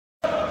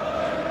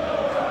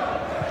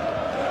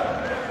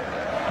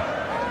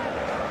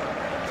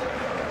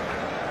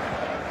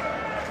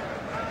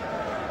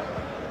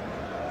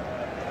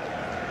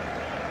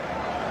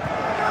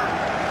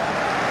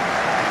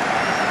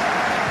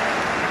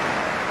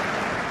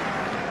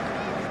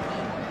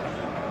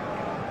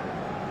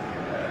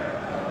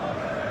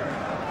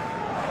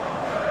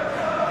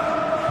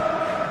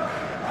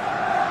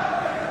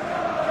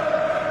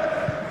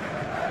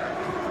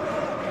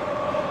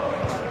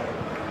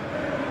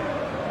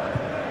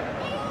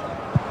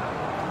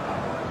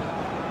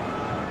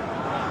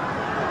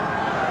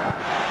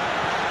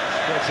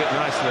it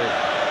nicely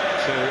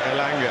to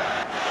Elanga.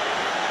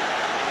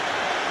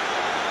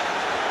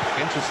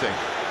 Interesting.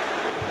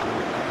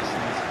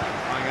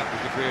 Eyeing up the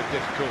degree of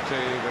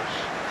difficulty, which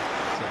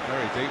is a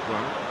very deep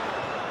one.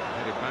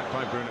 Headed back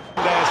by Bruno.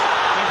 Then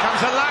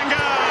comes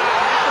Elanga.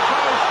 Hits the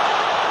post.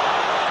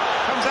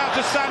 Comes out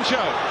to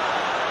Sancho.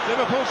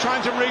 Liverpool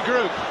trying to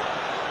regroup.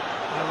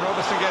 And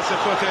Robertson gets a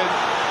foot in.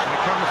 And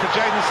it comes for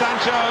Jadon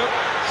Sancho.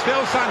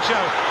 Still Sancho.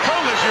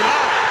 Cold as you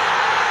like.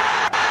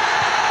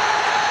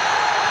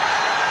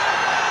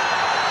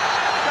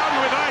 Done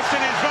with ice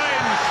in his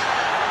veins.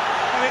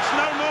 And it's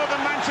no more than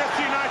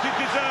Manchester United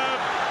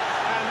deserve.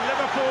 And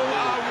Liverpool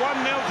are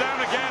 1-0 down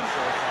again.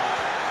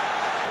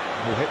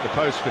 Who hit the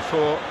post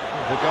before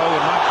the goal.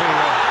 It might be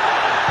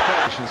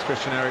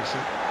Christian Eriksen.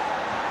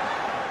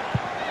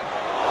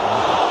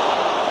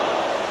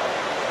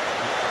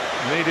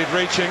 Needed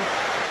reaching.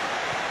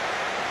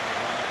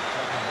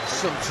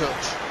 Some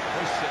touch.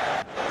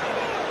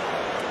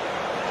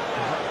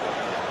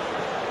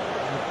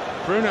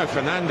 Bruno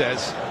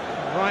Fernandes,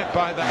 right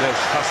by that. There's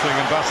hustling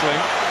and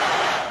bustling.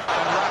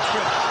 And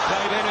Rashford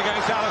played in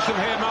against Alisson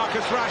here.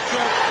 Marcus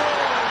Rashford.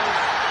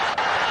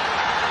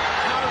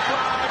 No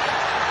flag.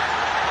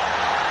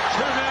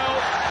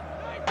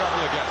 2-0.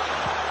 Trouble again.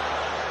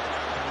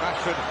 And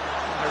Rashford.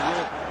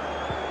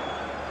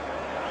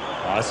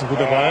 Ist ein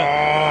guter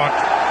Ball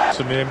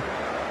zu nehmen.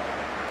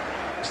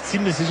 Ich bin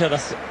ziemlich sicher,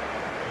 dass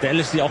der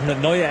LFC auch eine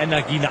neue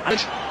Energie,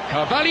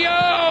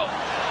 Carvalho!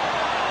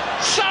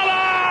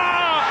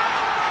 Salah!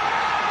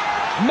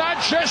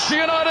 Manchester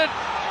United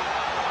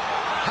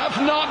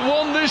have not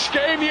won this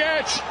game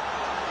yet.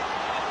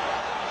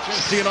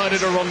 Manchester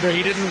United are under.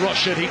 He didn't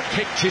rush it. He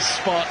picked his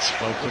spot.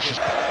 Well pushes.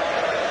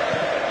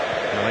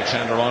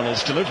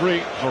 Alexander-Arnold's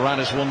delivery. Varane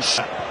is once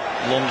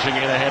lunging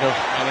in ahead of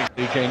Alex.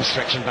 The game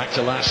stretching back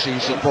to last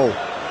season.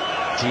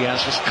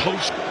 Diaz was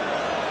close.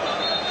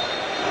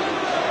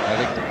 I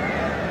think